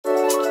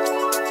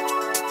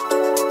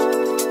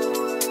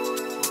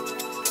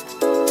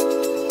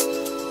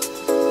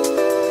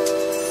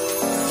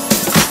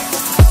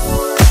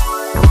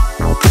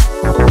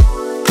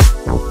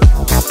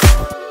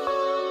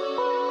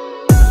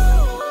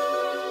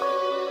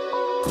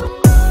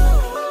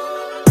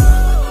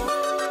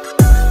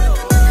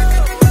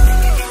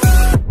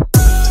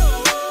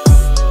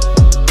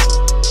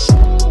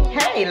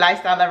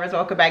lifestyle lovers,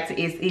 welcome back to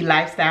It's E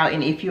Lifestyle.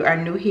 And if you are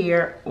new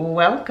here,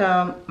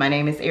 welcome. My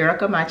name is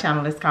Erica. My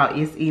channel is called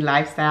It's E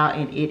Lifestyle,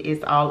 and it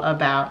is all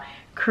about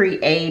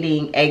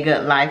creating a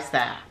good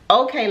lifestyle.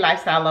 Okay,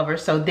 lifestyle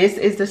lovers, so this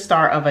is the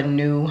start of a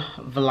new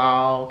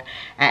vlog.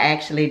 I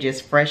actually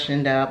just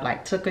freshened up,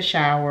 like took a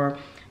shower,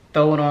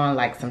 throw it on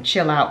like some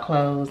chill out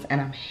clothes,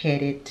 and I'm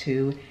headed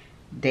to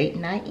date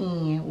night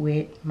in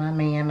with my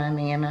man.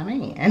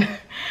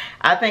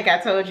 I think I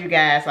told you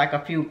guys like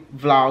a few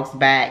vlogs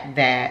back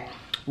that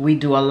we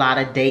do a lot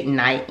of date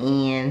night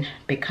in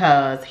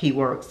because he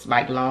works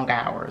like long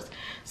hours.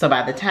 So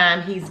by the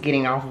time he's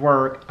getting off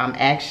work, I'm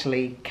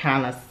actually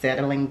kind of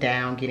settling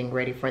down, getting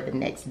ready for the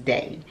next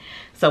day.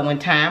 So when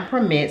time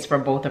permits for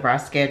both of our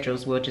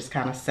schedules, we'll just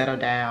kind of settle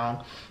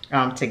down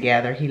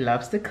together. He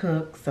loves to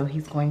cook, so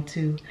he's going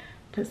to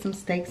put some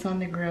steaks on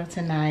the grill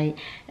tonight.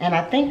 And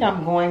I think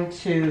I'm going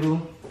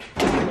to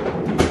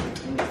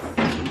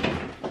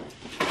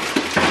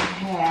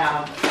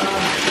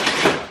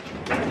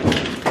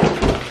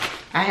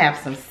I have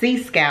some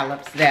sea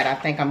scallops that I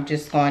think I'm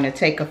just going to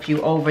take a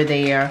few over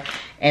there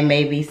and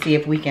maybe see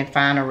if we can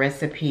find a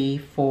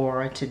recipe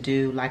to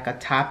do like a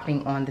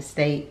topping on the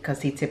steak,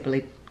 because he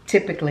typically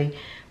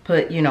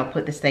put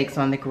the steaks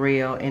on the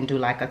grill and do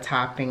like a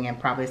topping and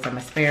probably some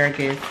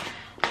asparagus.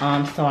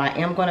 So I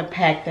am going to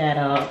pack that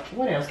up.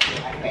 What else do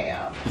I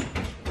have?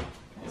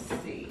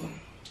 Let's see.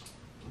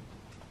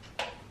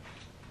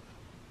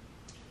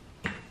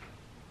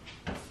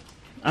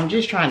 I'm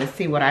just trying to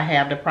see what I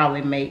have to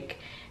probably make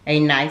a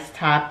nice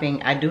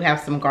topping. I do have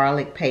some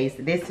garlic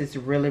paste. This is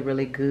really,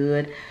 really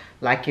good.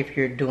 Like if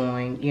you're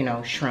doing,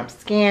 shrimp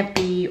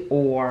scampi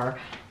or,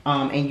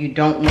 and you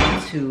don't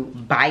want to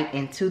bite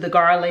into the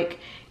garlic,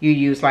 you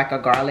use like a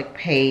garlic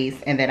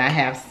paste. And then I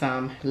have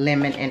some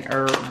lemon and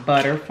herb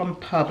butter from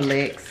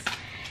Publix.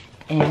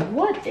 And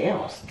what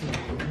else do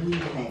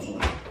I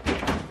need?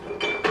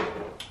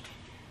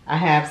 I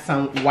have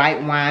some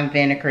white wine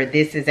vinegar.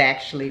 This is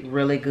actually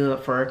really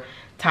good for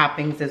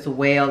toppings as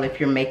well if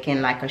you're making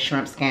like a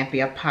shrimp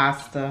scampi or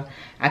pasta.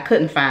 I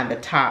couldn't find the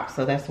top,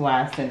 so that's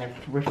why it's in the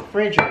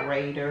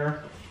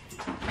refrigerator.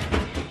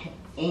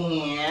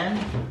 And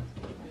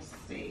let's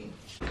see.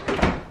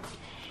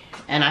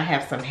 And I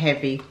have some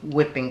heavy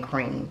whipping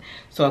cream.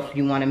 So if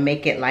you want to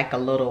make it like a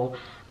little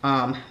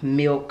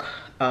milk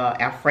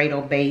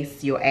Alfredo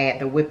base, you'll add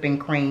the whipping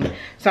cream.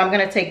 So I'm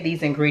gonna take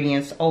these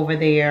ingredients over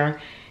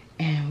there.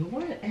 And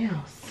what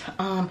else?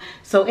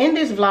 So in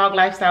this vlog,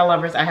 lifestyle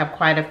lovers, I have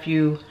quite a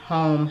few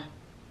home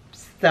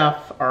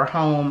stuff or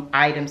home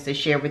items to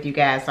share with you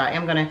guys. So I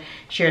am gonna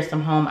share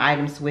some home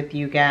items with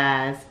you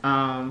guys.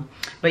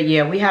 But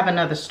yeah, we have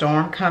another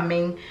storm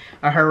coming,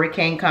 a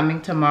hurricane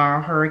coming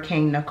tomorrow.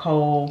 Hurricane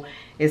Nicole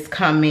is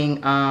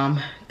coming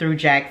through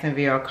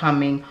Jacksonville,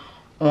 coming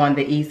on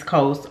the east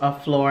coast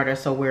of Florida.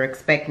 So we're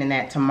expecting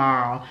that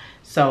tomorrow.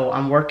 So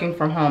I'm working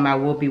from home. I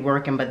will be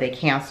working, but they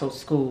canceled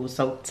school.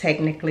 So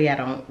technically I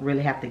don't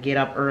really have to get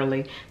up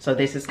early. So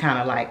this is kind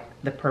of like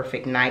the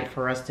perfect night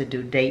for us to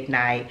do date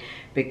night,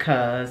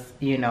 because,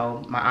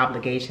 my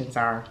obligations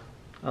are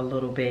a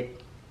little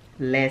bit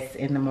less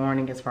in the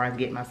morning as far as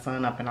getting my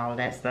son up and all of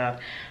that stuff.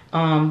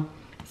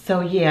 So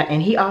yeah,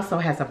 and he also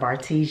has a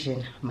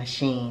Bartesian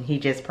machine. He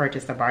just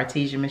purchased a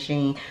Bartesian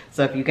machine.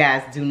 So if you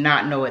guys do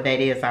not know what that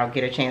is, I'll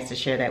get a chance to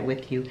share that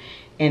with you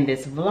in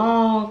this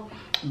vlog.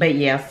 But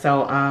yeah,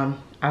 so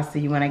I'll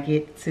see you when I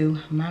get to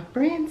my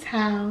friend's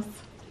house.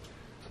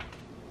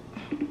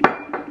 I'm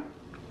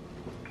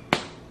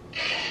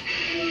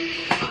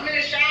in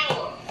the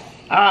shower.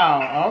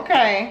 Oh,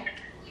 okay.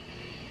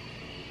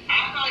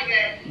 I'll call you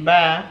back.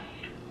 Bye.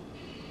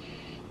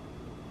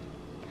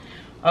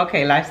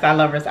 Okay, lifestyle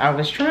lovers, I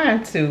was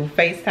trying to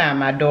FaceTime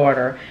my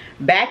daughter.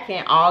 Back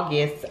in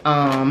August,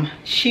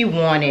 she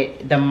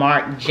wanted the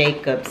Marc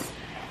Jacobs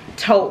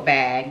tote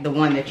bag, the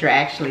one that you're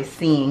actually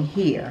seeing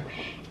here.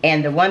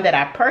 And the one that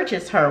I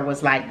purchased her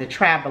was like the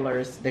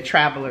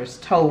traveler's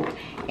tote,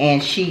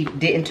 and she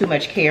didn't too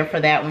much care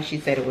for that one. She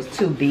said it was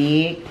too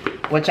big,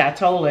 which I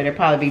told her it'd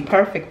probably be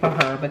perfect for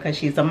her because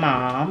she's a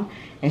mom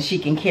and she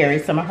can carry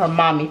some of her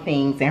mommy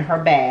things in her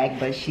bag.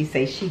 But she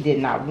said she did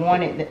not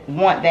want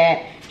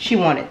that. She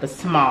wanted the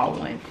small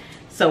one.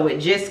 So it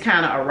just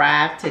kind of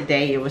arrived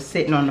today. It was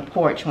sitting on the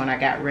porch when I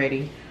got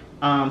ready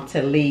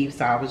to leave.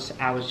 So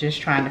I was just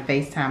trying to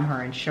FaceTime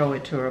her and show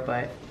it to her,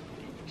 but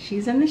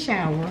she's in the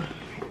shower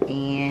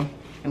and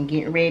I'm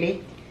getting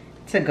ready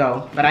to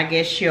go. But I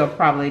guess she'll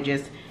probably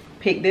just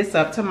pick this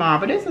up tomorrow.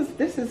 But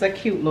this is a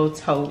cute little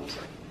tote,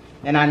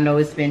 and I know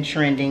it's been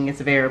trending. It's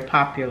very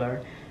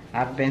popular.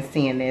 I've been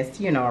seeing this,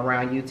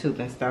 around YouTube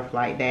and stuff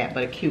like that.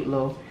 But a cute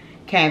little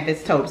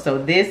canvas tote. So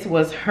this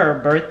was her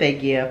birthday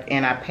gift,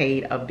 and I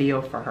paid a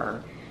bill for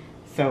her.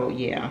 So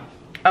yeah.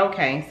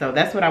 Okay, so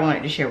that's what I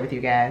wanted to share with you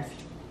guys.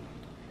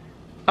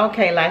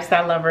 Okay,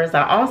 lifestyle lovers,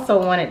 I also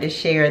wanted to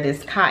share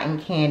this cotton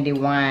candy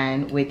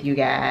wine with you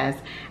guys.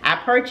 I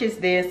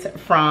purchased this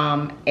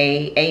from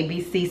a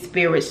ABC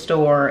spirit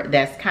store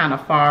that's kind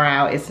of far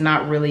out. It's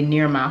not really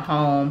near my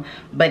home,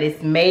 but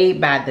it's made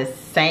by the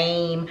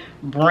same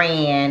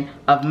brand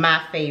of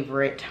my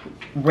favorite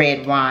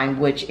red wine,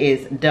 which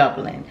is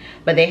Dublin.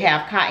 But they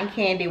have cotton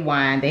candy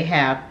wine. They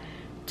have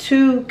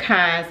two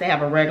kinds. They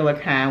have a regular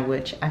kind,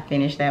 which I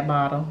finished that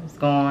bottle, it's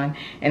gone,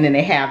 and then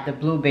they have the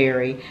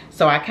blueberry.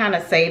 So I kind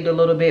of saved a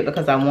little bit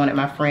because I wanted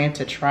my friend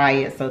to try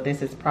it. So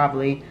this is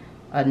probably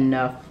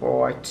enough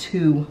for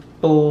 2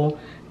 full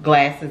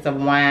glasses of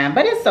wine,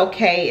 but it's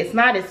okay. It's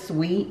not as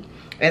sweet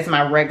as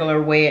my regular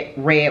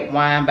red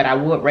wine, but I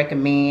would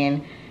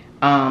recommend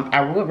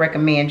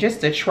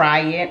just to try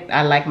it.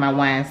 I like my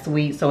wine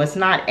sweet, so it's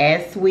not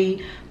as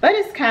sweet, but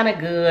it's kind of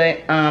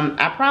good.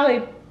 I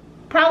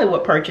probably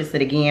would purchase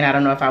it again. I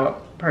don't know if I would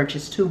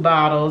purchase 2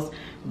 bottles,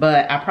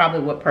 but I probably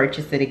would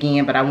purchase it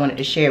again. But I wanted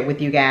to share it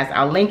with you guys.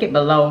 I'll link it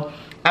below.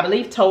 I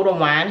believe Total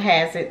Wine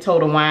has it.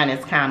 Total Wine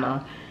is kind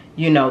of,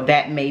 you know,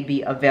 that may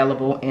be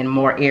available in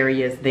more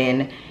areas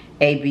than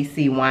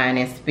ABC Wine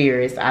and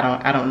Spirits. I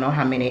don't know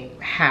how many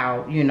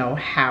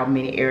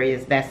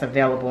areas that's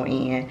available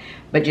in.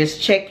 But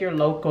just check your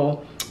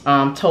local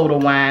Total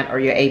Wine or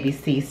your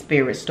ABC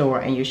Spirit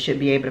store, and you should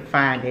be able to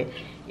find it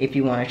if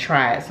you want to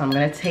try it. So I'm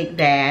gonna take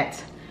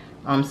that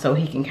so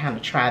he can kind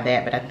of try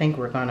that. But I think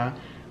we're gonna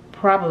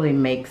probably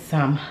make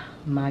some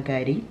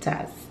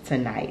margaritas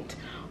tonight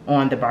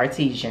on the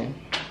Bartesian.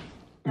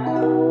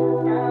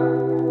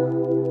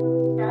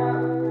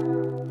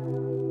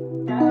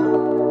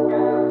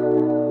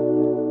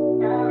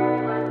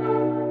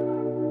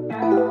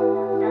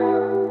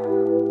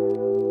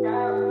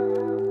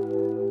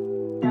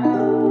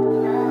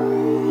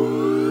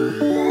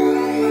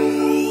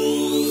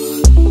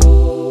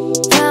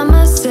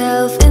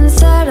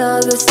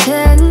 This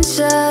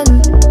tension,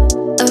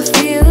 a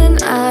feeling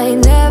I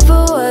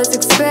never was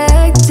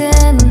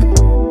expecting.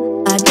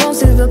 I don't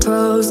see the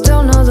pros,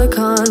 don't know the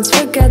cons,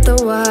 forget the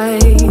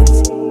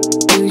whys.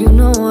 Do you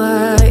know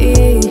why?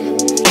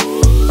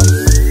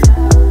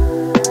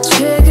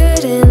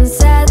 Triggered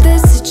inside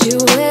this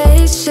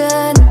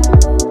situation.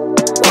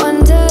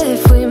 Wonder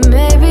if we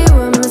maybe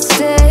were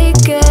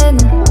mistaken.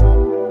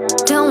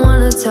 Don't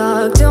wanna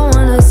talk, don't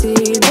wanna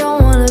see,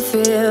 don't wanna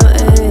feel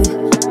it.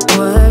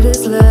 What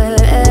is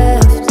left?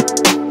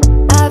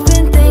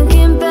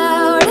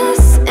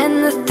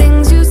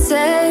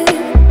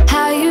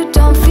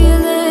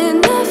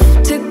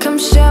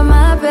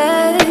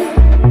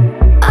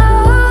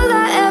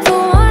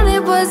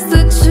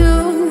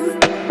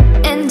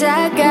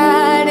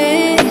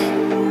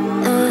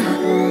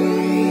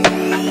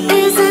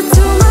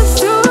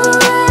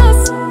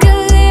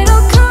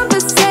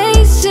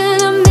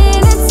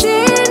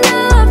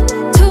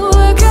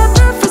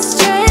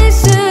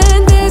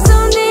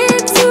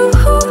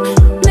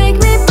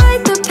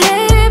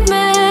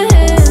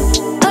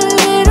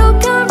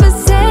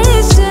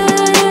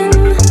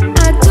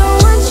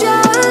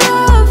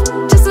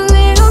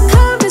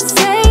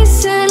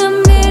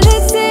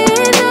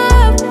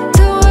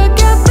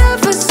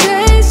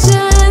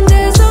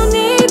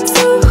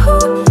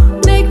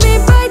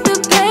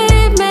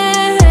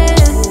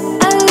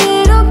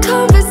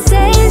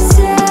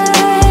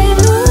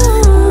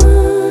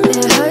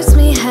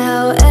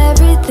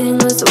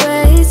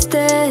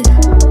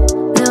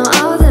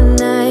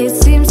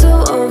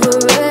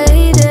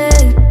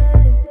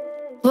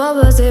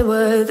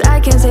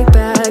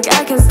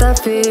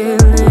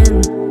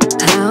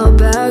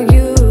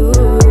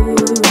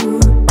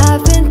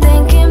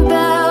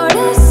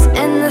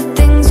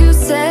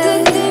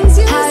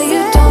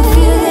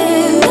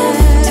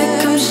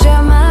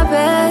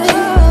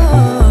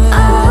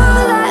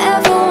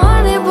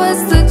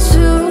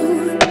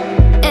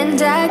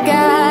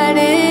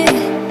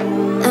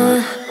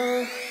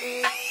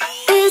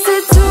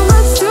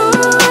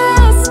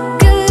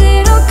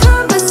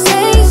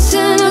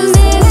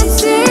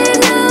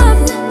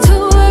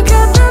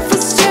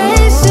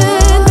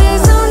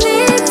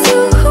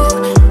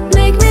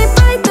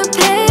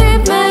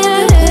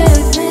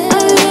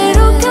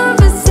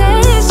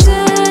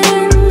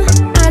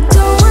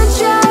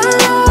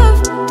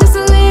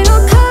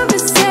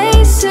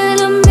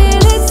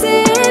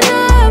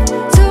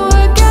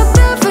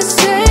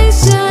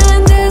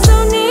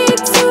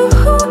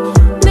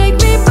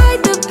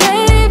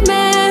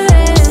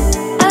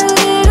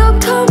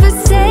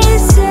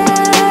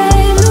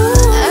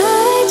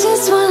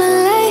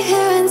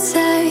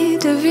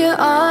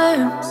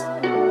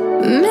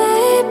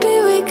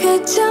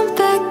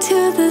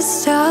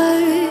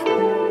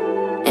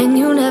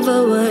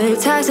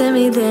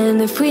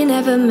 If we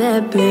never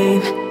met,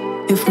 babe,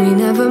 if we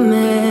never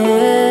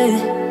met.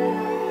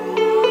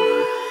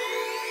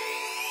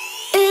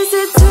 Is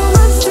it too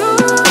much to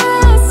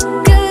ask?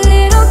 A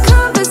little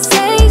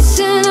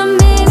conversation, a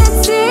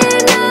minute's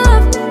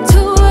enough to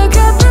work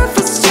out the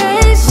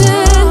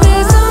frustration.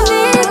 There's no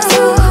need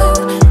to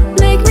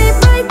make me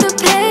bite the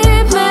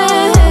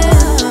pavement.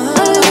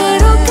 A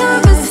little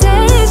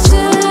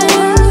conversation.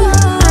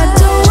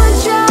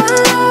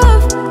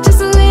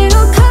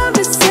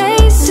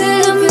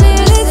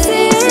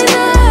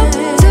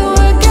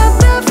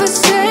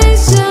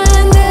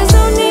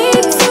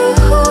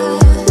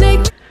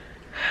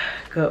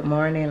 Good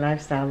morning,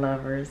 lifestyle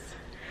lovers.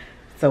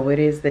 So it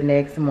is the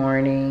next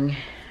morning.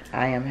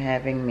 I am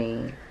having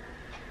me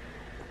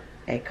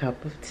a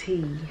cup of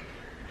tea.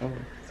 Oh,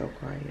 so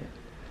quiet.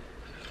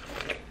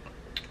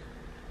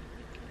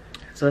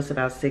 So it's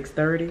about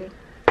 6:30.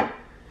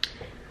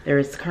 There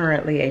is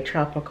currently a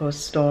tropical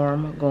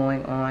storm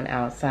going on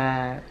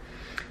outside.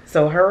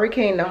 So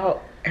Hurricane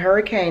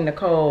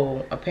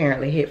Nicole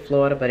apparently hit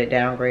Florida, but it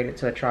downgraded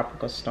to a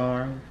tropical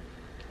storm.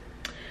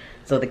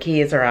 So the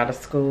kids are out of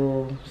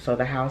school, so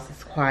the house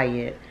is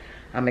quiet.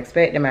 I'm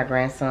expecting my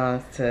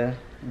grandsons to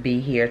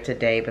be here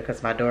today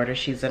because my daughter,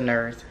 she's a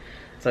nurse,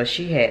 so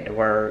she had to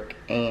work.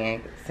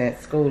 And since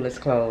school is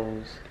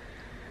closed,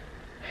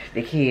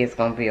 the kids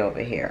gonna be over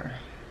here.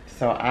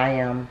 So I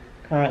am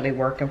currently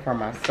working from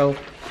my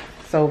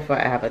sofa.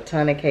 I have a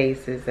ton of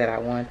cases that I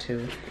want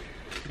to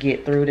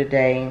get through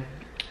today.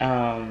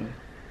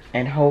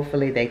 And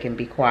hopefully they can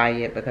be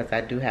quiet because I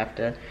do have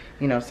to,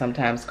 you know,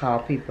 sometimes call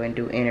people and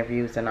do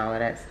interviews and all of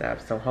that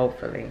stuff. So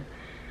hopefully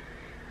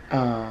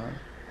I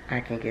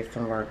can get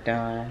some work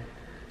done.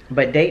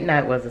 But date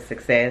night was a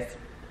success.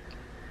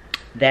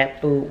 That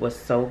food was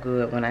so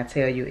good. When I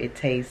tell you, it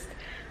tastes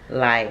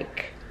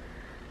like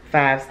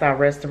 5-star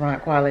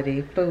restaurant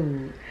quality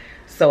food.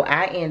 So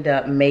I end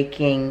up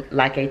making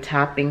like a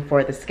topping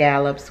for the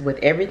scallops with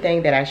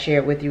everything that I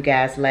shared with you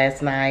guys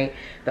last night.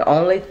 The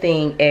only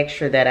thing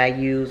extra that I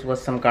used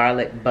was some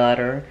garlic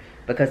butter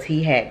because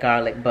he had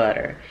garlic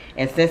butter.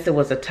 And since it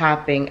was a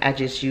topping, I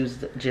just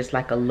used just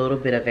like a little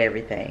bit of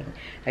everything.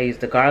 I used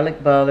the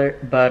garlic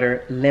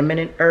butter, lemon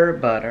and herb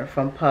butter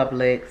from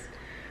Publix,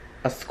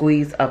 a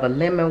squeeze of a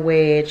lemon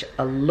wedge,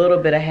 a little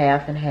bit of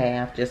half and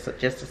half, just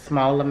a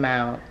small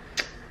amount.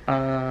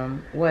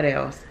 What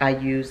else? I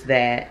used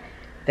that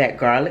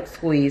garlic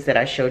squeeze that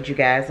I showed you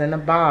guys in the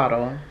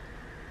bottle,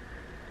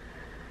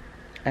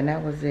 and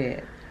that was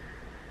it.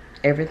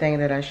 Everything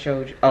that I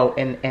showed you. Oh,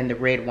 and the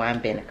red wine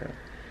vinegar.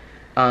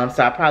 So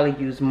I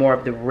probably used more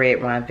of the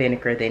red wine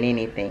vinegar than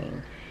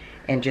anything,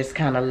 and just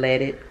kind of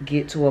let it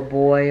get to a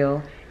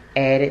boil.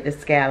 Added the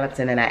scallops,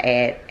 and then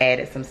I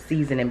added some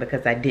seasoning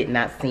because I did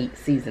not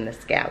season the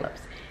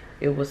scallops.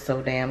 It was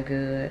so damn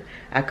good.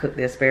 I cooked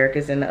the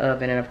asparagus in the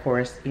oven, and of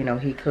course, you know,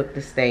 he cooked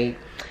the steak.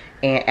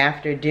 And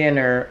after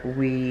dinner,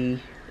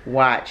 we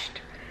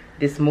watched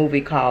this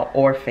movie called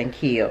Orphan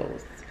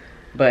Kills.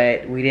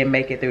 But we didn't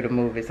make it through the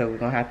movie, so we're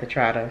going to have to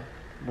try to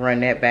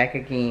run that back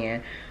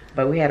again.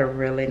 But we had a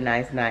really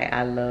nice night.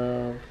 I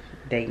love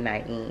date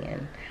night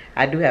in.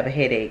 I do have a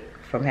headache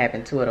from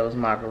having 2 of those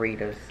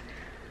margaritas.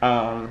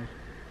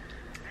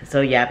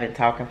 So yeah, I've been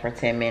talking for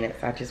 10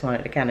 minutes. I just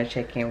wanted to kind of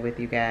check in with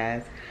you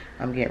guys.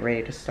 I'm getting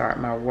ready to start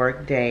my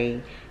work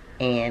day.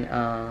 And,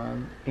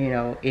 you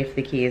know, if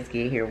the kids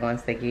get here,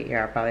 once they get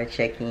here, I'll probably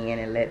check in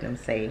and let them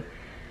say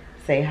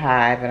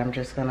hi. But I'm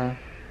just going to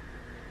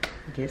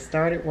get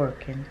started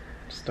working.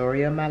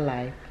 Story of my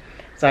life.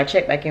 So I'll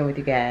check back in with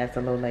you guys a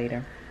little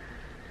later.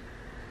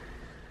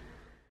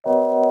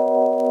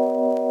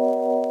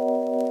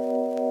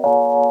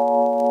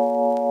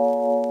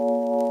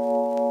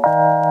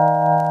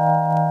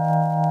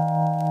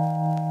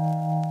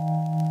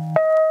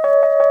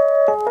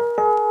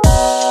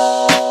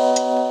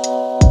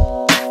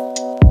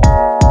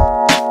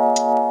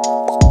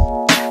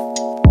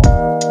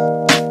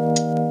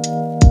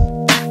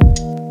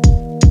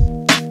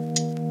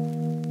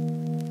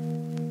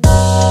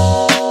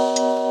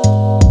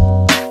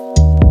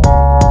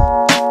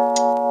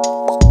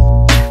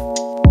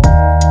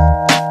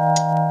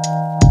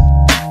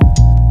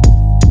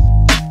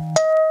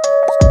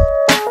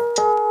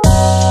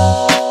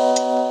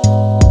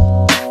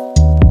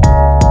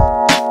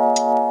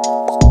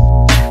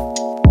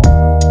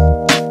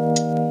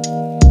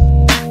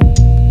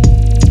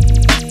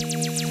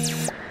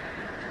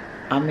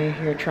 I'm in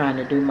here trying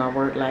to do my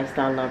work,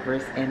 lifestyle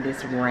lovers, and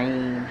this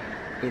rain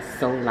is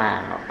so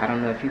loud. I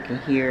don't know if you can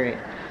hear it,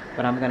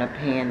 but I'm gonna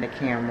pan the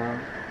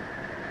camera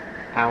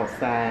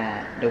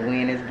outside. The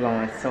wind is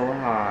blowing so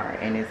hard,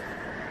 and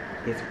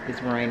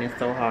it's raining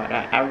so hard.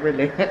 I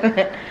really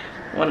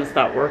want to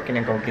stop working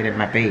and go get in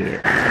my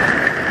bed.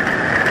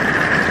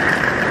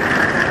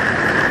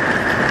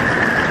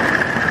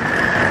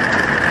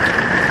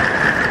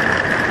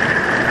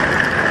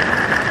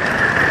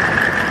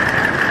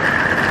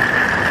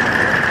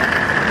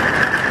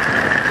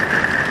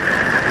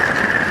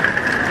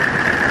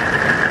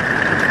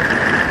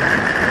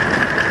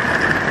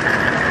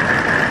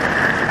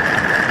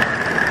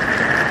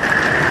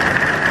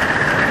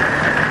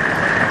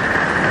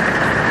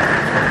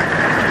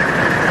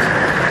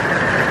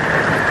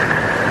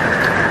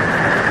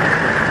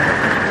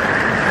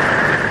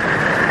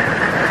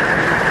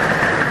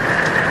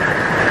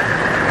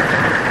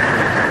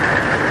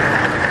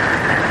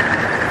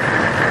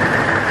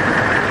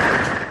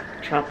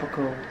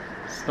 Tropical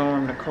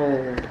storm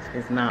Nicole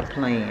is not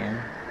playing.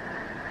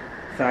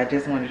 So I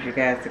just wanted you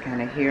guys to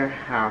kind of hear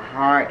how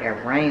hard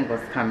that rain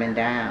was coming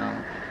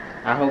down.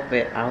 I hope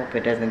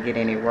it doesn't get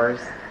any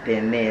worse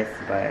than this,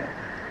 but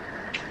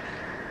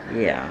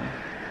yeah.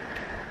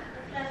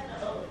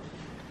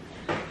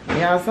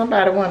 Y'all,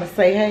 somebody want to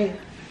say hey.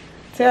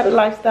 Tell the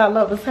lifestyle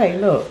lovers, hey,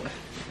 look.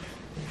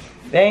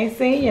 They ain't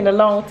seen you in a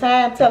long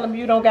time. Tell them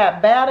you don't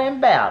got better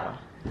and better.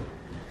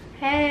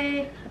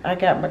 Hey. I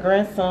got my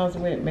grandsons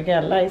with me.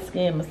 Got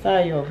light-skinned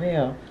Messiah over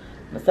here.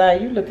 Messiah,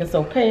 you looking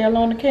so pale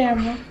on the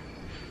camera.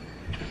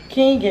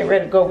 King getting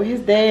ready to go with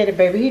his daddy,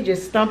 baby. He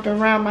just stumping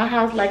around my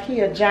house like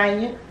he a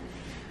giant.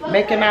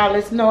 Making all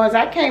this noise.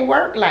 I can't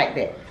work like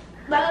that.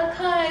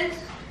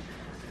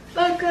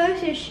 Because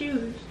his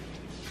shoes.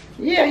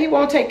 Yeah, he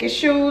won't take his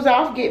shoes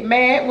off, get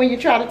mad when you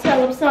try to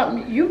tell him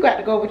something. You got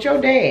to go with your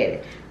daddy.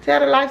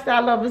 Tell the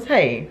lifestyle lovers,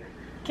 hey.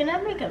 Can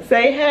I make a...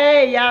 Say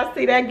hey, y'all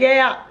see that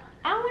gap?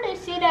 I want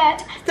to see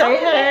that. Say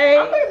hey.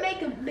 I'm going to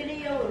make a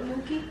video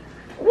with Mookie.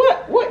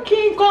 What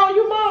King called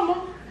you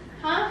mama?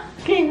 Huh?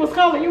 King was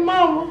calling you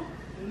mama?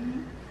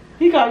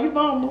 He called you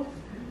mama?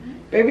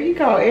 Baby, he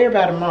called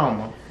everybody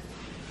mama.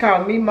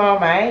 Called me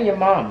mama, I ain't your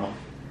mama.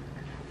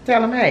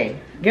 Tell him hey.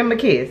 Give him a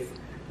kiss.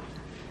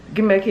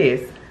 Give me a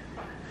kiss.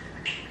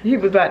 He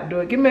was about to do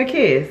it. Give me a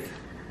kiss.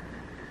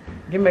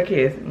 Give me a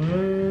kiss.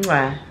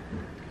 Mwah.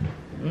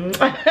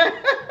 Mwah.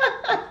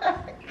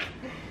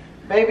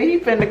 Baby, he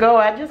finna go.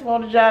 I just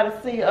wanted y'all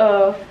to see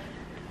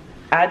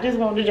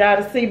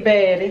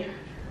Baddy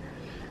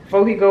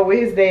before he go with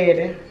his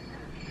daddy.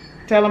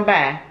 Tell him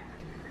bye.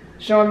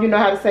 Show him you know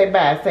how to say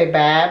bye. Say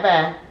bye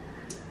bye.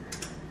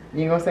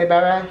 You ain't gonna say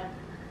bye bye?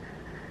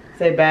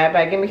 Say bye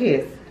bye. Give me a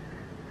kiss.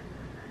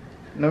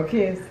 No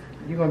kiss.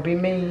 You gonna be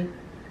mean.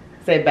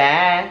 Say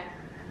bye.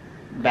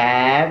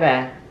 Bye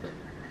bye.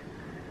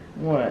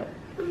 What?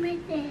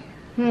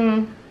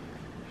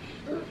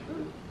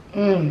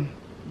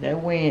 That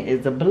wind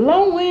is a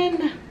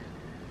blowing.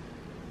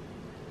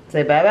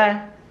 Say bye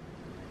bye.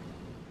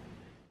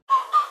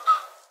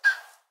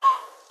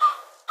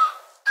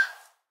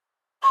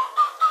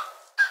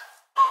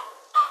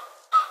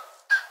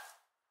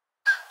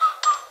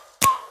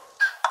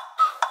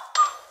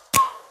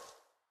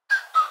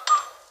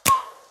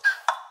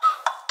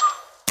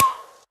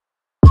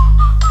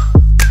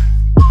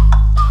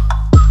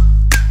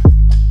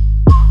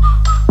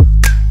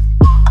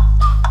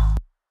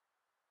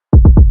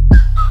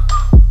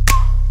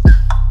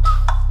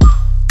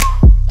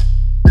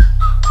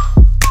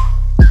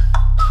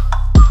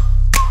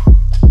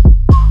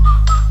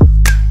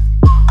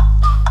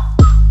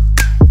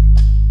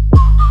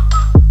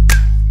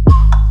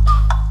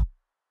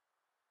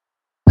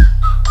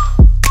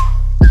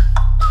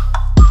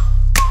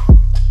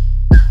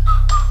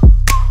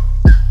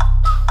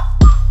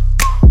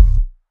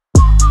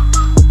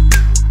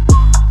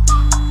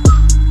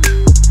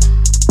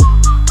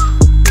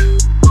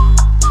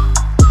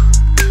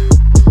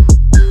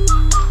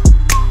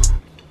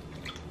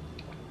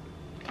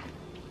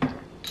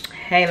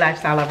 Hey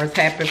lifestyle lovers,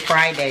 happy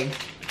Friday.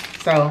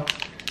 So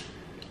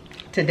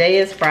today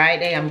is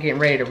Friday. I'm getting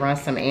ready to run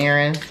some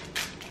errands.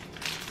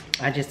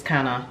 I just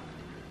kind of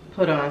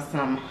put on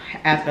some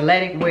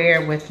athletic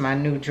wear with my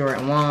new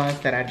Jordan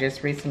 1s that I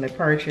just recently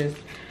purchased.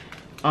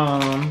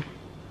 LV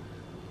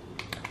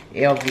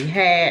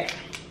hat.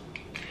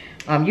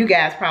 You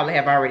guys probably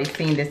have already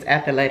seen this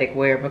athletic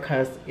wear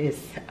because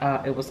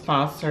it was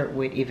sponsored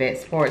with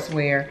Yvette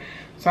Sportswear.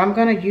 So I'm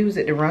gonna use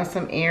it to run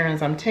some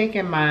errands. I'm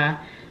taking my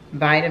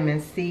vitamin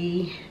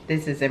C.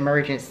 This is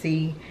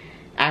emergency.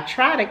 I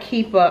try to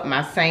keep up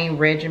my same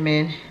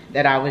regimen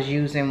that I was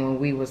using when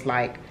we was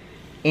like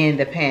in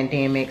the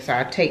pandemic. So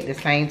I take the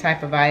same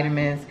type of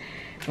vitamins.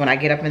 When I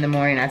get up in the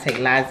morning, I take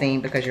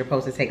lysine because you're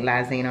supposed to take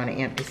lysine on an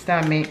empty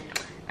stomach.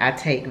 I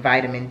take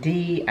vitamin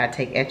D. I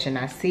take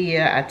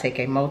echinacea. I take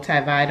a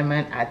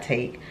multivitamin. I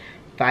take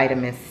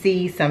vitamin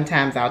C.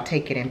 Sometimes I'll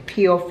take it in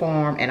pill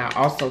form, and I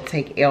also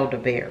take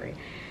elderberry.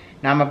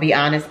 Now I'm gonna be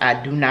honest,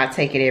 I do not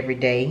take it every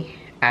day.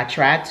 I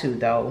try to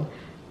though,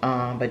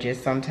 but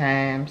just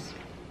sometimes,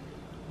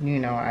 you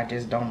know, I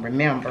just don't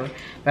remember.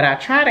 But I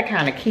try to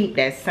kind of keep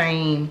that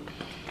same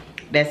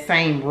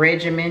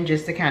regimen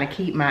just to kind of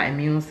keep my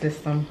immune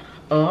system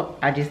up.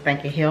 I just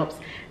think it helps.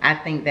 I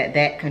think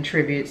that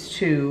contributes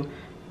to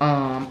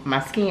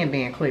my skin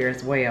being clear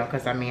as well.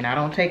 Because I mean, I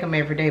don't take them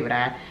every day, but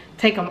I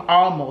take them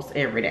almost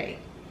every day.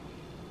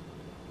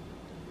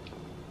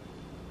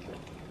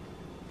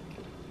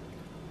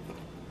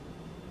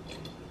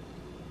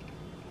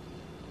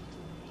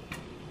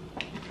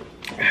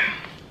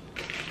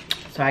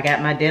 So I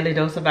got my daily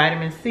dose of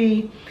vitamin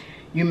C.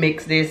 You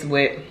mix this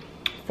with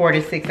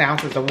 46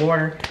 ounces of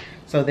water.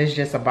 So this is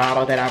just a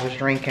bottle that I was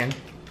drinking,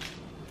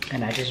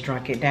 and I just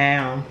drunk it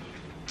down.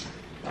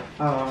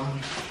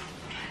 I'm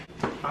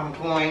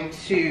going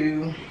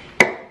to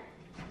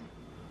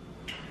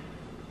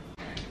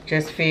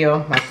just fill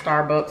my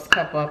Starbucks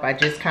cup up. I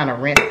just kind of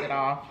rinsed it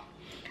off.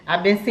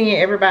 I've been seeing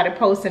everybody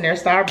posting their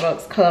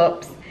Starbucks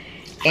cups,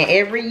 and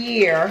every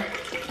year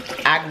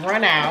I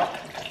run out.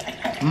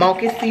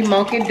 Monkey see,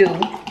 monkey do.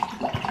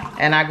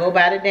 And I go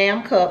by the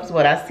damn cups,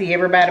 what I see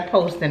everybody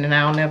posting, and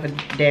I don't ever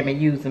damn it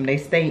use them. They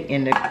stay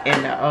in the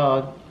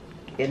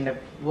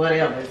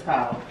whatever it's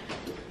called.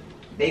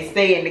 They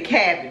stay in the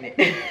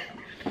cabinet.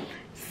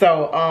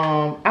 So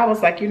I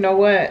was like, you know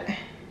what?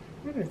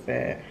 What is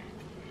that?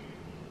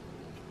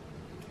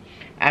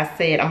 I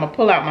said I'm gonna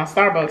pull out my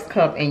Starbucks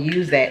cup and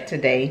use that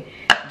today,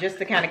 just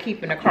to kind of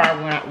keep in the car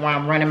while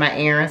I'm running my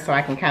errands, so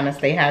I can kind of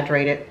stay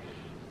hydrated.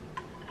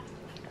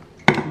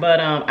 But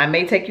I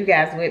may take you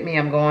guys with me.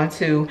 I'm going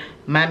to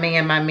my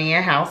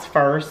man house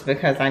first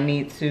because I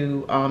need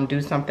to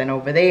do something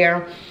over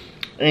there.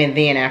 And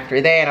then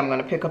after that, I'm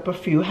gonna pick up a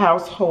few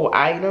household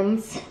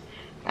items.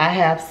 I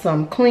have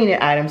some cleaning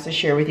items to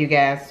share with you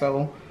guys,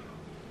 so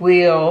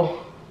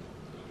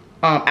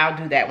I'll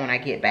do that when I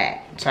get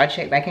back. So I'll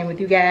check back in with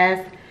you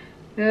guys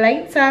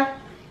later.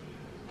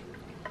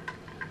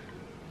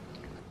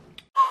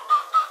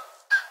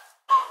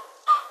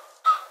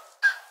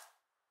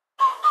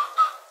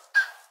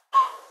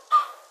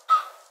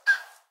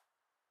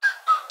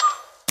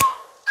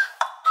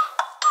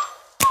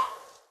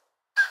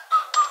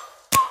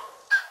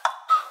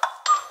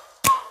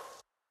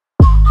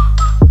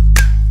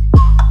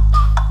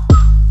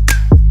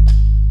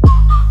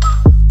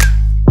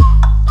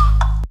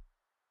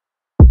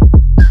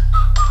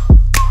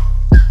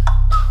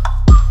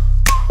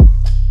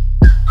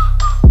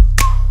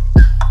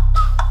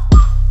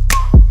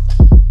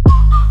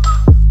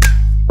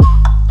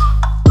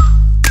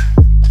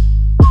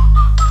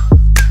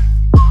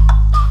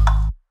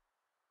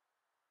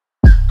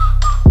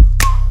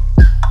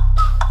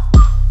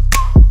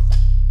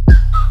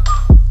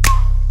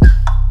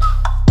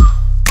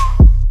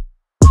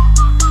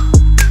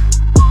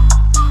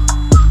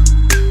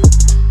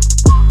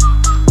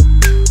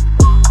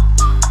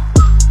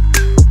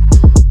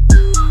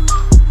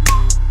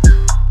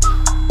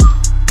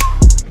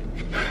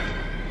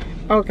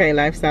 Okay,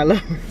 lifestyle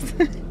lovers.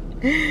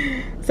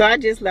 So I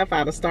just left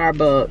out of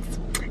Starbucks,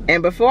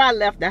 and before I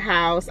left the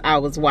house, I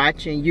was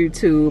watching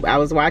YouTube. I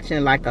was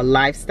watching like a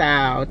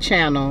lifestyle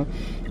channel.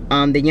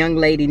 The young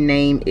lady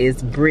name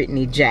is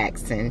Brittany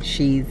Jackson.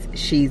 She's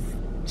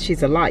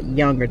a lot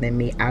younger than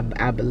me,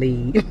 I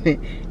believe.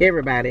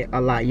 Everybody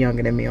a lot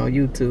younger than me on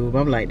YouTube.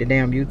 I'm like the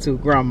damn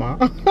YouTube grandma.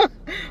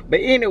 But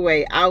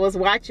anyway, I was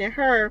watching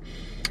her,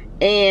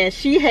 and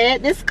she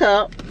had this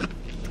cup.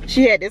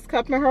 She had this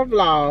cup in her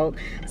vlog,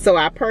 so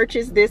I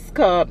purchased this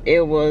cup.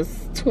 It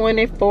was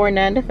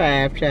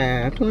 $24.95,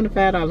 child.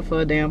 $25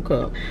 for a damn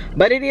cup,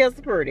 but it is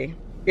pretty.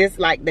 It's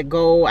like the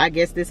gold. I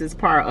guess this is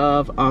part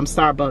of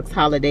Starbucks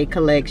holiday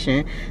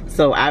collection,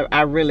 so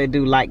I really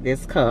do like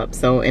this cup.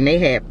 So, and they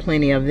had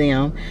plenty of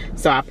them,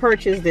 so I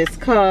purchased this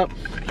cup.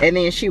 And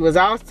then she was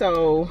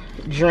also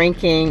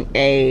drinking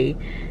a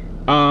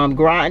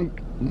grind.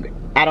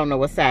 I don't know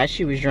what size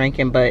she was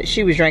drinking, but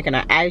she was drinking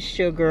an ice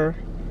sugar,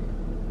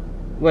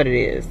 what it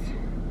is,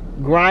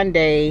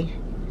 grande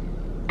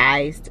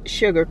iced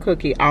sugar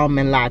cookie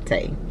almond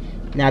latte.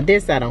 Now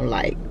this I don't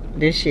like.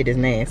 This shit is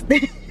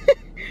nasty.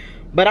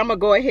 But I'm gonna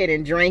go ahead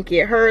and drink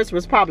it. Hers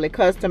was probably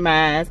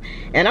customized,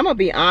 and I'm gonna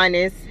be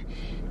honest,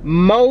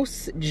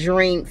 most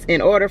drinks,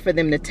 in order for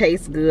them to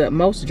taste good,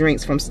 most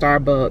drinks from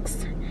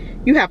Starbucks,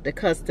 you have to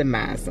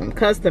customize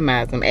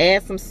them,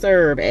 add some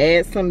syrup,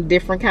 add some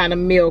different kind of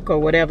milk or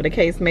whatever the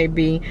case may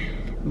be.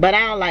 But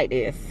I don't like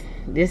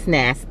this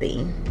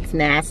nasty. It's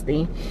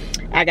nasty.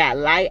 I got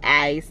light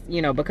ice,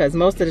 you know, because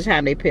most of the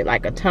time they put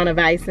like a ton of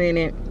ice in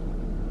it,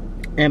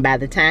 and by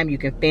the time you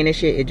can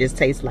finish it, it just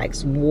tastes like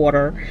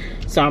water.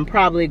 So I'm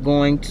probably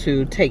going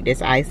to take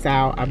this ice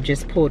out. I've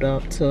just pulled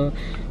up to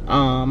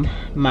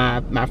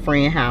my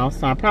friend's house,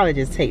 so I'll probably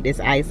just take this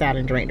ice out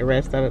and drink the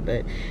rest of it.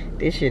 But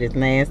this shit is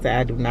nasty.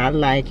 I do not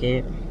like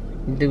it.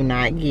 Do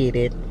not get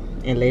it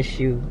unless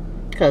you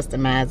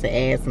customize and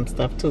add some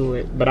stuff to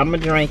it. But I'm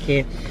gonna drink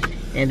it,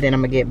 and then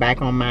I'm gonna get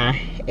back on my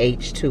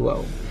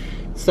H2O.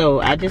 So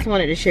I just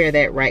wanted to share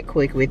that right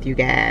quick with you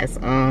guys.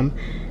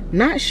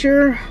 Not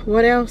sure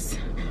what else.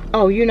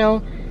 Oh, you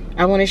know,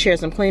 I want to share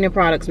some cleaning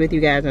products with you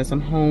guys and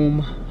some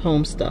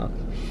home stuff.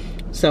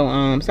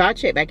 So so I'll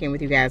check back in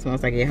with you guys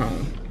once I get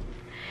home.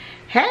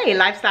 Hey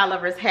lifestyle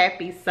lovers,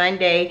 happy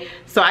Sunday.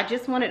 So I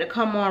just wanted to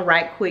come on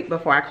right quick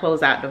before I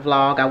close out the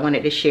vlog. I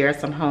wanted to share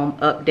some home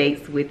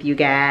updates with you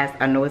guys.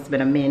 I know it's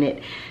been a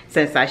minute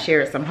since I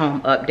shared some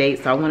home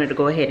updates, so I wanted to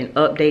go ahead and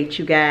update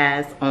you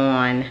guys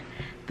on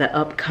the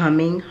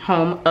upcoming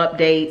home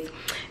updates.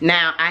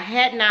 Now, I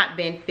had not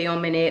been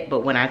filming it,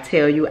 but when I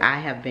tell you, I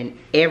have been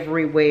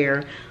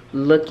everywhere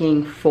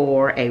looking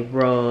for a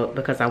rug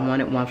because I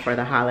wanted one for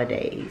the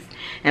holidays.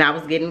 And I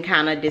was getting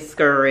kind of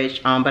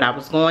discouraged, but I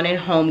was going in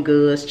Home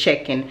Goods,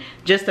 checking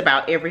just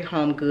about every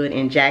Home Good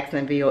in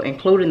Jacksonville,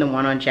 including the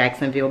one on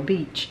Jacksonville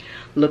Beach,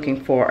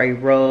 looking for a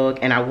rug,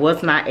 and I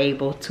was not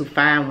able to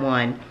find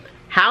one.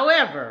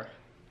 However,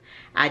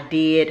 I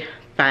did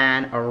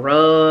find a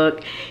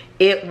rug.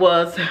 It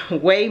was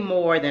way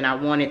more than I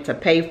wanted to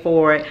pay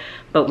for it,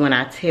 but when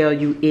I tell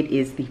you, it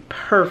is the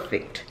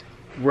perfect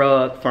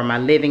rug for my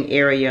living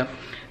area.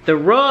 The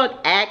rug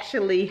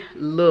actually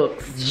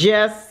looks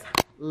just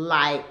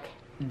like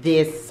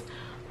this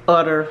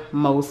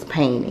Uttermost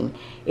painting.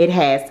 It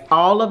has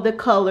all of the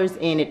colors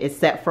in it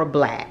except for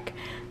black.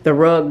 The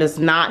rug does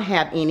not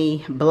have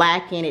any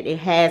black in it. It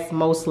has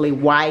mostly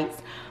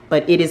whites,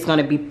 but it is going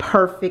to be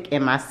perfect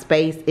in my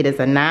space. It is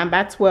a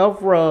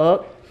 9x12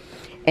 rug,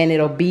 and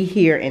it'll be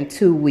here in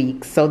 2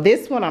 weeks. So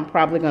this one I'm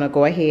probably going to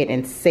go ahead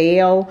and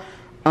sell,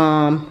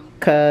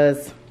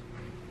 because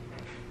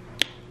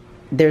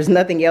there's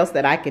nothing else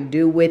that I can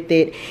do with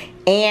it.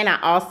 And I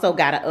also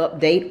got an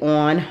update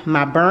on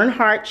my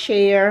Bernhardt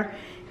chair.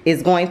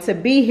 Is going to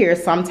be here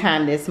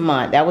sometime this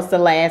month. That was the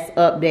last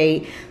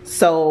update.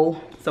 So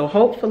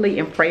hopefully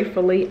and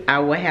prayerfully I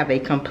will have a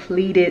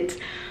completed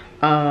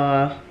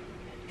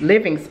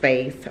living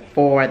space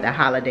for the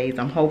holidays.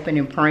 I'm hoping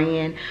and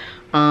praying.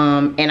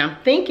 And I'm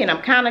thinking,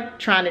 I'm kind of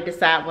trying to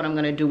decide what I'm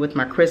going to do with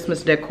my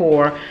Christmas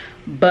decor.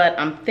 But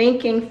I'm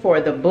thinking for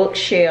the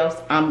bookshelves,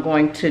 I'm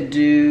going to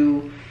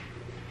do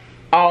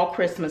all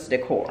Christmas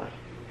decor.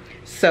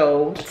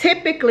 So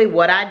typically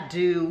what I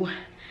do,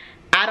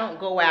 I don't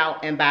go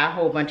out and buy a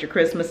whole bunch of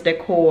Christmas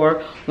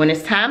decor. When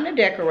it's time to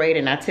decorate,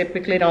 and I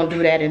typically don't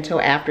do that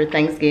until after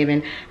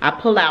Thanksgiving, I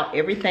pull out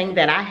everything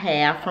that I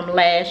have from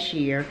last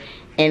year,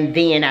 and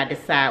then I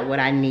decide what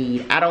I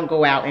need. I don't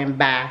go out and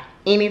buy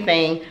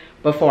anything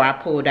before I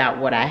pulled out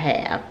what I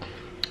have.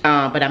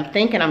 But I'm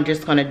thinking I'm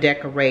just gonna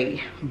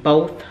decorate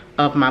both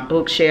of my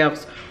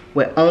bookshelves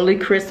with only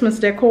Christmas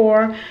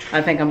decor.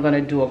 I think I'm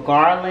gonna do a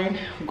garland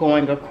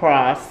going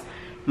across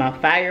my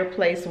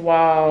fireplace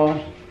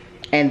wall,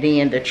 and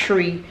then the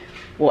tree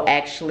will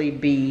actually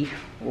be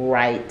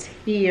right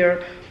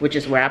here, which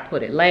is where I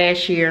put it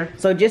last year.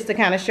 So just to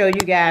kind of show you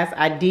guys,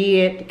 I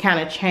did kind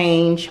of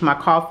change my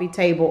coffee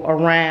table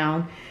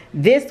around.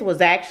 This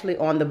was actually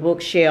on the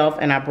bookshelf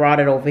and I brought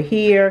it over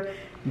here.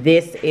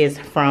 This is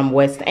from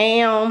West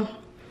Elm.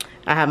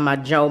 I have my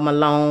Joe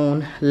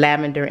Malone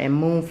lavender and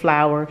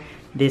moonflower.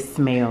 This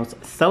smells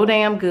so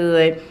damn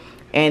good.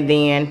 And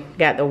then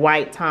got the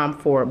white Tom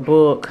Ford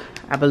book.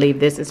 I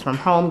believe this is from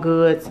Home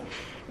Goods.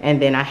 And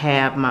then I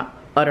have my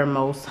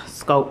Uttermost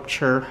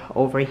Sculpture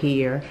over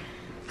here.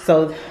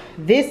 So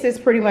this is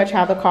pretty much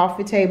how the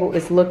coffee table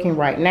is looking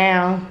right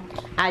now.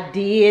 I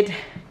did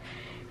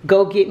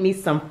go get me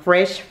some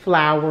fresh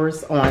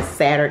flowers on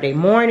Saturday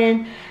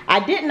morning.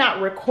 I did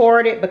not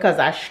record it because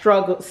I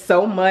struggled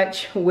so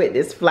much with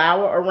this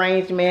flower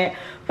arrangement,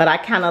 but I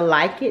kind of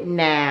like it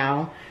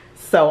now.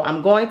 So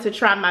I'm going to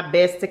try my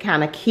best to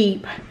kind of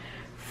keep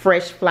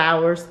fresh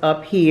flowers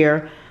up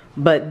here.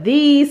 But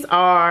these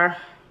are,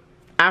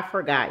 I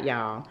forgot,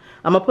 y'all.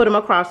 I'm gonna put them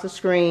across the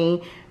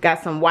screen.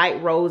 Got some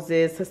white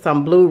roses,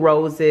 some blue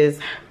roses,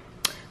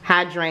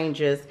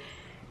 hydrangeas.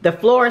 The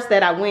florist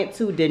that I went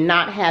to did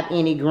not have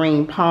any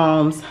green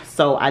palms,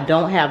 so I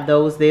don't have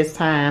those this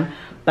time.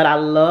 But I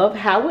love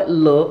how it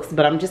looks,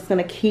 but I'm just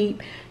gonna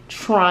keep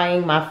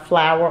trying my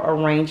flower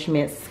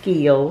arrangement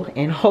skill,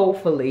 and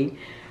hopefully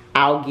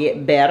I'll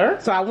get better.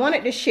 So I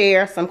wanted to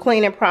share some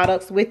cleaning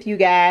products with you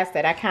guys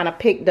that I kind of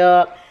picked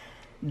up.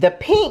 The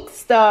pink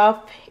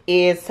stuff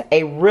is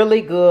a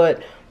really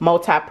good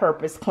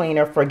multi-purpose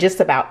cleaner for just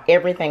about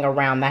everything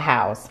around the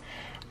house.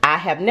 I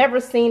have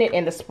never seen it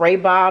in the spray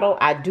bottle.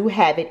 I do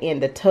have it in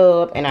the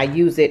tub, and I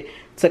use it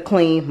to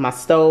clean my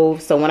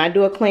stove. So when I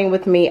do a clean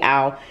with me,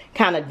 I'll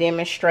kind of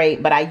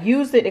demonstrate. But I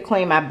used it to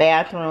clean my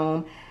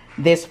bathroom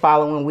this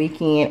following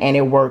weekend, and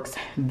it works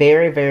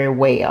very, very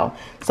well.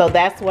 So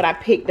that's what I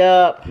picked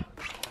up.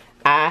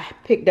 I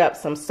picked up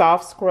some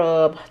soft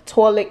scrub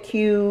toilet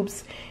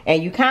cubes,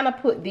 and you kind of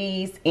put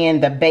these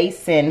in the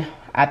basin.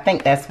 I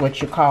think that's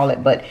what you call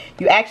it, but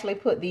you actually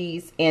put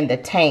these in the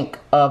tank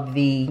of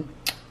the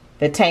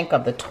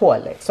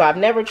toilet. So I've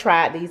never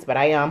tried these, but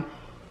I am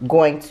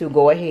going to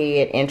go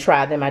ahead and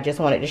try them. I just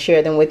wanted to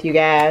share them with you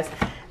guys.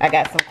 I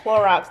got some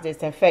Clorox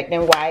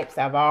disinfecting wipes.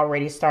 I've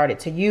already started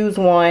to use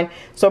one.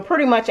 So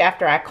pretty much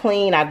after I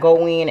clean, I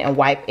go in and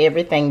wipe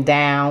everything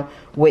down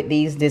with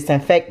these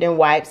disinfecting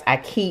wipes. I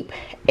keep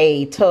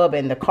a tub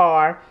in the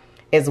car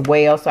as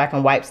well, so I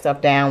can wipe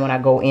stuff down when I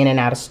go in and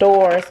out of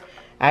stores.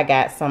 I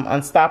got some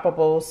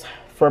Unstoppables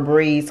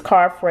Febreze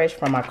Car Fresh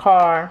for my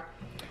car.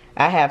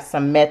 I have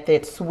some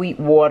Method Sweet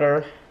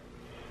Water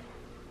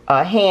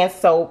hand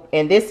soap,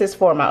 and this is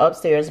for my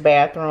upstairs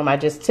bathroom. I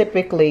just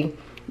typically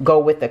go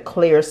with the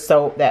clear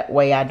soap. That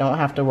way I don't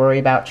have to worry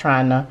about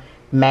trying to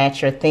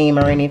match your theme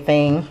or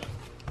anything.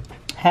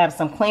 Have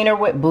some cleaner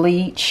with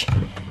bleach.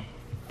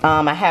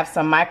 I have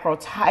some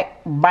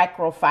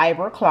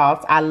microfiber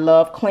cloths. I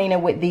love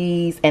cleaning with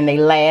these, and they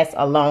last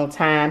a long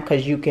time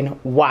because you can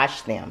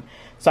wash them.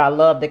 So I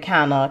love to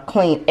kind of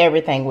clean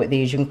everything with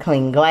these. You can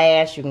clean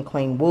glass, you can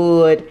clean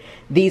wood.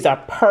 These are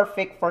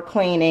perfect for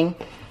cleaning.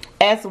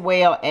 As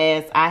well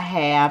as I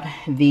have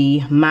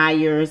the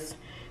Myers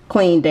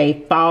Clean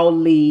Day Fall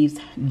Leaves.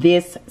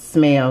 This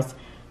smells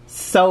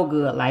so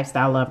good,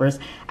 lifestyle lovers.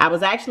 I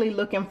was actually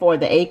looking for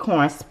the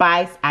Acorn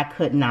Spice. I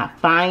could not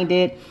find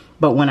it.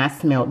 But when I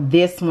smelled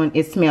this one,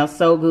 it smells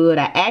so good.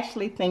 I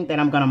actually think that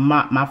I'm going to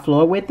mop my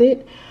floor with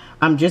it.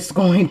 I'm just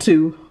going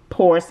to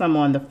pour some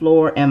on the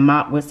floor and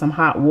mop with some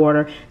hot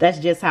water. That's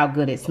just how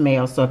good it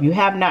smells. So if you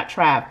have not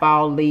tried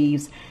Fall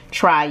Leaves,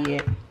 try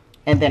it.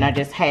 And then I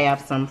just have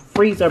some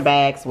freezer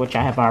bags, which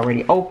I have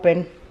already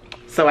opened.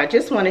 So I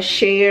just want to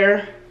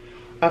share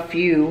a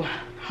few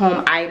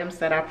home items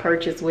that I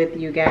purchased with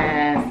you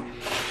guys.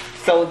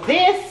 So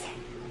this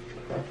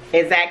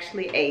is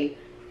actually a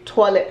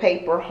toilet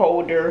paper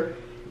holder.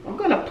 I'm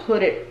gonna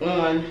put it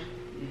on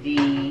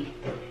the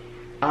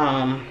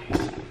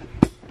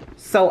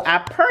so I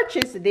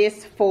purchased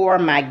this for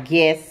my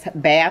guest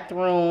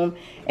bathroom,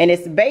 and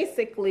it's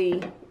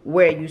basically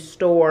where you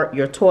store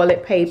your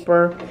toilet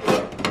paper,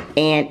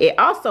 and it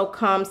also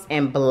comes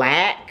in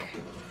black,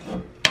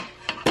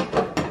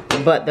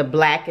 but the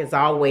black is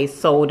always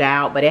sold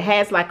out. But it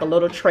has like a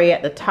little tray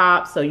at the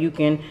top, so you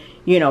can,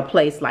 you know,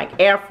 place like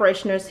air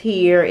fresheners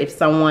here. If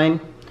someone,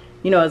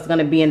 you know, is going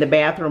to be in the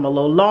bathroom a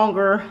little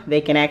longer,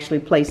 they can actually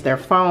place their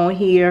phone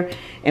here.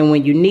 And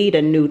when you need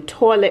a new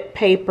toilet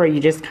paper, you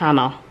just kind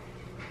of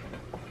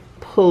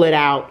pull it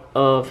out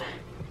of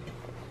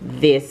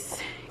this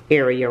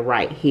area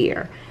right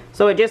here.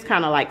 So it just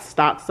kind of like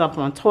stocks up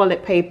on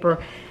toilet paper.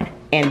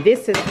 And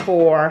this is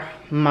for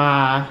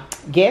my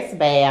guest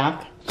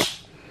bath.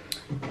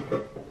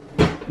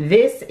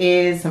 This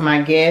is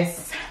my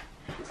guest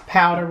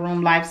powder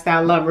room,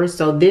 lifestyle lovers.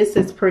 So this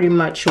is pretty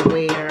much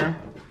where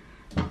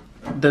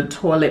the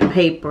toilet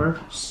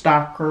paper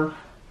stocker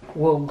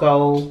will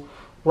go,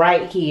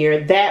 right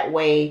here. That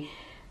way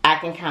I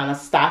can kind of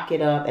stock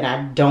it up and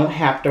I don't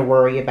have to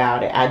worry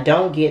about it. I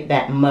don't get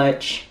that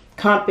much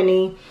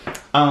company,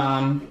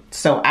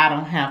 so I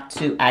don't have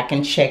to. I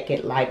can check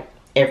it like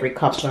every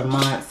couple of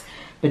months.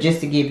 But just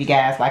to give you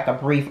guys like a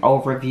brief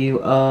overview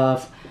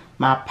of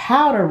my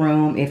powder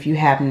room, if you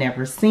have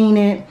never seen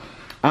it,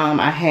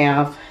 I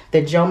have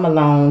the Jo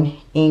Malone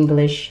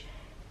English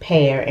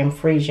Pear and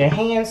Freeze Your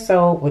Hand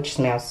soap, which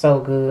smells so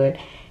good,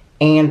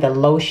 and the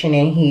lotion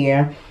in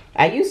here.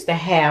 I used to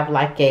have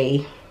like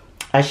a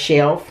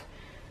shelf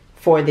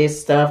for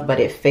this stuff, but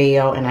it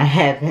fell and I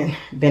haven't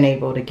been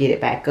able to get it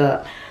back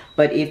up.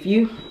 But if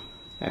you,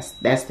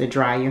 that's the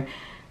dryer.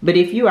 But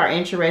if you are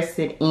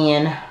interested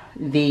in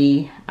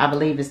the, I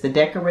believe it's the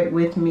Decorate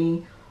With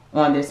Me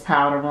on this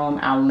powder room,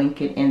 I'll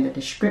link it in the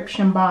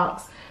description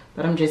box.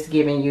 But I'm just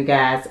giving you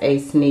guys a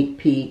sneak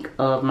peek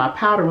of my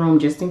powder room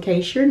just in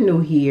case you're new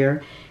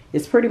here.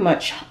 It's pretty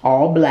much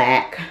all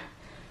black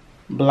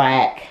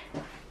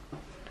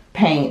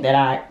paint that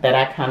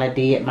I kind of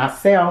did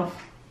myself.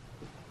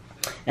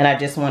 And I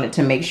just wanted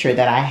to make sure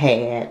that I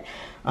had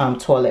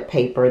toilet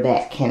paper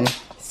that can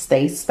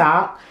stay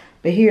stocked.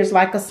 But here's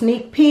like a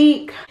sneak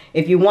peek.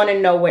 If you want to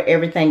know where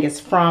everything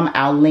is from,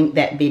 I'll link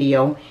that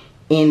video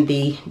in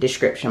the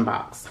description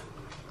box.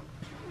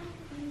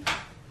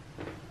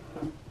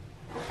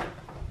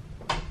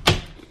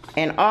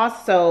 And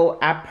also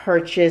I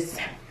purchased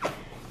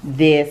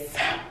this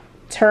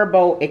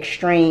Turbo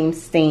Extreme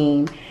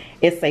Steam.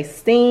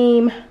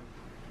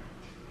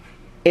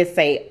 It's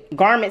a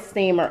garment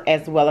steamer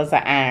as well as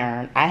an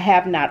iron. I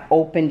have not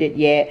opened it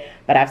yet,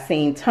 but I've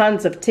seen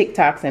tons of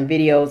TikToks and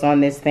videos on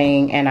this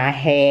thing and I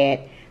had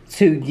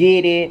to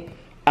get it.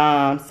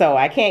 So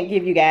I can't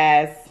give you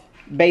guys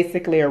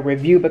basically a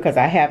review because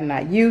I have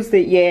not used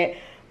it yet,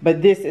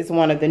 but this is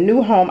one of the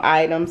new home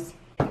items,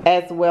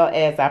 as well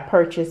as I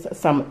purchased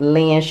some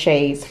lens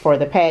shades for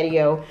the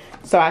patio.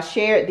 So I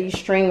shared these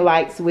string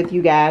lights with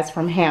you guys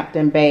from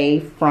Hampton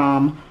Bay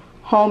from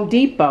Home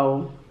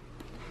Depot.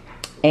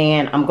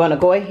 And I'm going to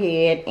go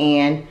ahead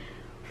and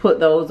put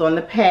those on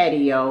the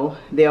patio.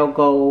 They'll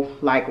go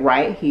like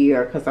right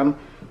here because I'm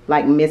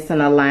like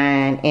missing a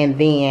line. And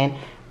then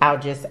I'll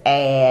just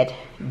add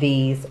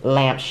these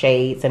lamp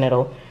shades and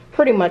it'll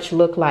pretty much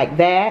look like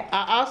that.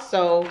 I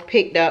also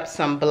picked up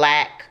some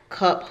black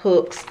cup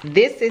hooks.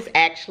 This is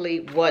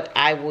actually what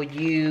I will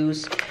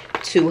use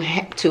to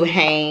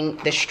hang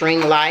the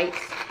string lights.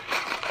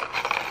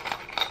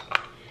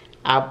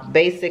 I'll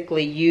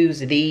basically use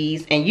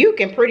these, and you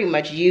can pretty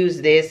much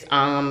use this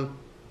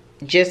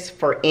just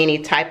for any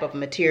type of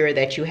material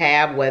that you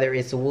have, whether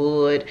it's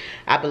wood.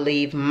 I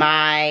believe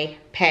my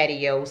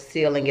patio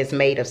ceiling is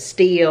made of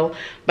steel,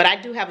 but I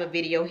do have a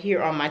video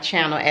here on my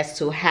channel as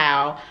to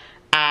how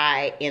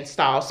I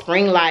install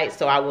spring lights,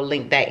 so I will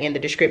link that in the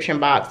description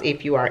box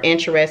if you are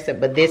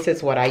interested. But this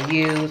is what I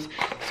use.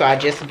 So I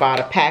just bought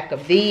a pack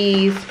of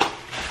these,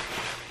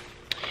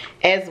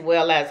 as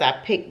well as I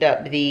picked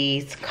up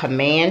these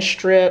command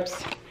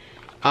strips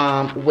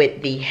with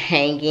the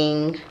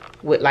hanging,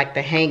 with like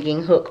the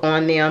hanging hook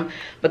on them,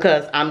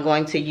 because I'm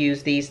going to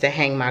use these to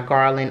hang my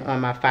garland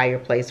on my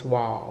fireplace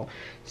wall.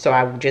 So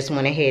I just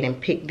went ahead and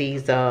picked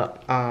these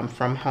up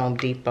from Home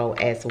Depot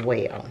as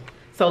well.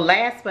 So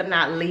last but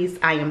not least,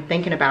 I am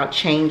thinking about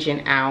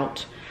changing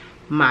out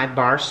my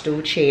bar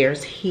stool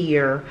chairs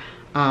here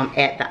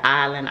at the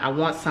island. I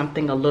want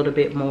something a little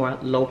bit more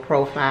low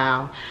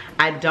profile.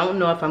 I don't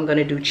know if I'm going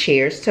to do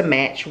chairs to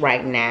match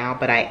right now,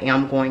 but I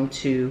am going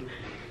to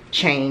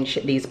change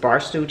these bar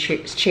stool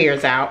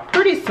chairs out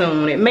pretty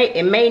soon.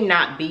 It may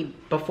not be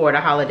before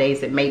the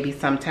holidays. It may be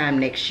sometime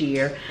next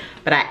year.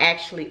 But I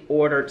actually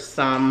ordered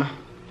some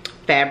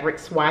fabric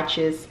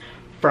swatches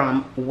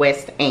from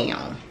West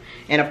Elm.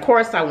 And of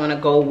course I want to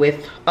go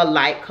with a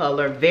light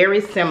color, very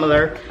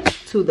similar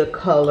to the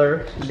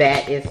color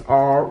that is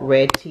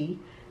already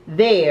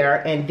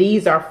there, and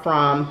these are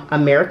from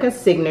American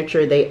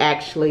Signature. They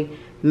actually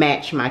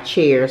match my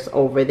chairs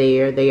over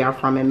there. They are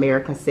from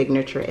American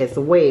Signature as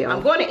well.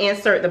 I'm going to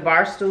insert the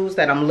bar stools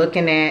that I'm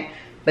looking at,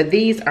 but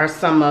these are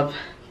some of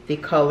the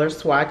color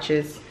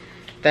swatches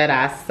that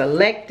I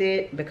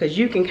selected, because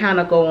you can kind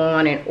of go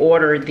on and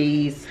order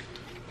these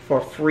for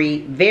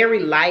free. Very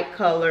light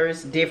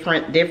colors,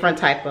 different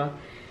type of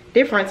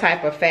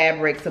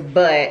fabrics,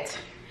 but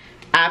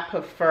I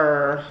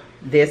prefer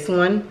this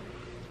one.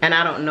 And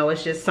I don't know,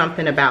 it's just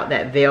something about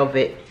that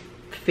velvet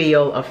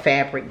feel of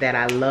fabric that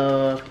I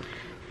love.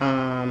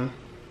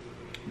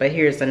 But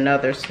here's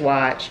another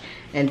swatch,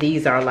 and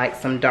these are like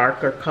some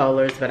darker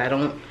colors, but I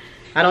don't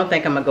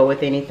think I'm gonna go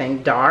with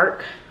anything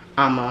dark.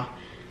 I'm gonna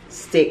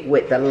stick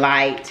with the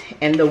light.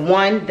 And the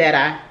one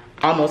that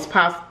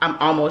I'm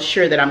almost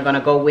sure that I'm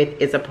gonna go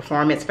with is a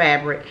performance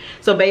fabric.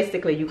 So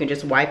basically you can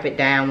just wipe it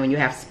down when you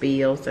have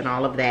spills and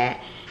all of that.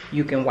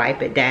 You can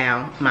wipe it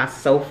down. My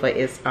sofa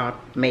is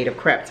made of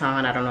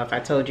Krypton. I don't know if I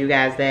told you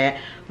guys that.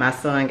 My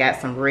son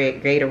got some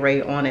red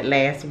Gatorade on it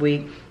last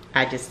week.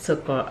 I just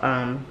took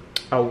a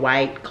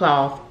white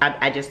cloth.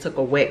 I just took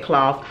a wet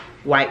cloth,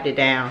 wiped it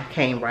down,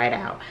 came right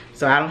out.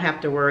 So I don't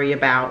have to worry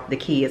about the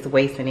kids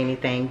wasting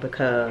anything,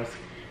 because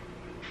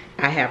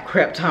I have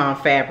Krypton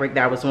fabric.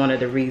 That was one of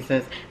the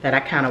reasons that I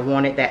kind of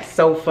wanted that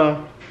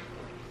sofa.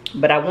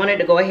 But I wanted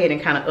to go ahead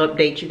and kind of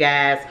update you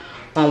guys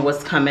on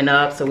what's coming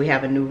up. So we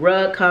have a new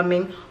rug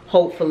coming.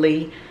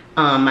 Hopefully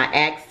my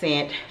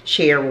accent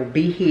chair will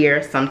be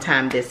here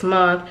sometime this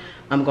month.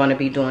 I'm going to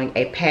be doing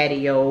a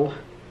patio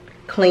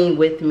clean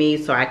with me,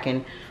 so I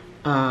can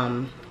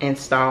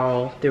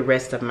install the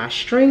rest of my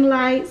string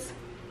lights,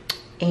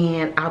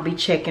 and I'll be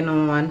checking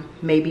on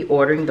maybe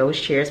ordering those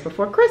chairs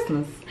before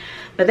Christmas.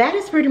 But that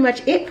is pretty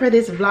much it for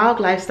this vlog,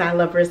 lifestyle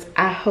lovers.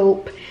 I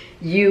hope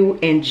you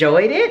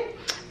enjoyed it.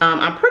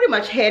 I'm pretty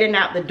much heading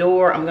out the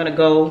door. I'm gonna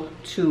go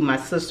to my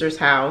sister's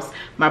house.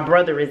 My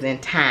brother is in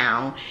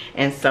town,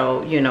 and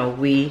so, you know,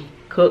 we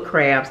cook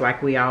crabs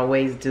like we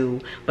always do,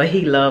 but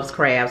he loves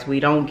crabs. We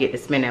don't get to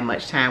spend that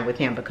much time with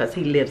him because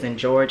he lives in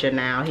Georgia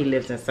now. He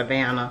lives in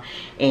Savannah,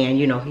 and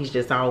you know, he's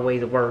just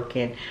always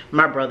working.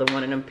 My brother,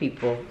 one of them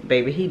people,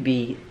 baby, he'd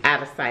be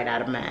out of sight,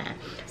 out of mind.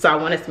 So I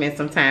want to spend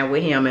some time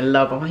with him and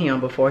love on him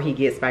before he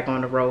gets back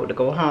on the road to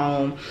go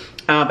home.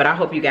 But I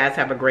hope you guys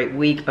have a great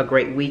week, a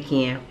great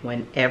weekend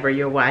whenever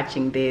you're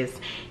watching this,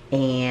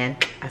 and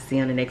I'll see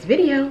you on the next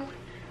video.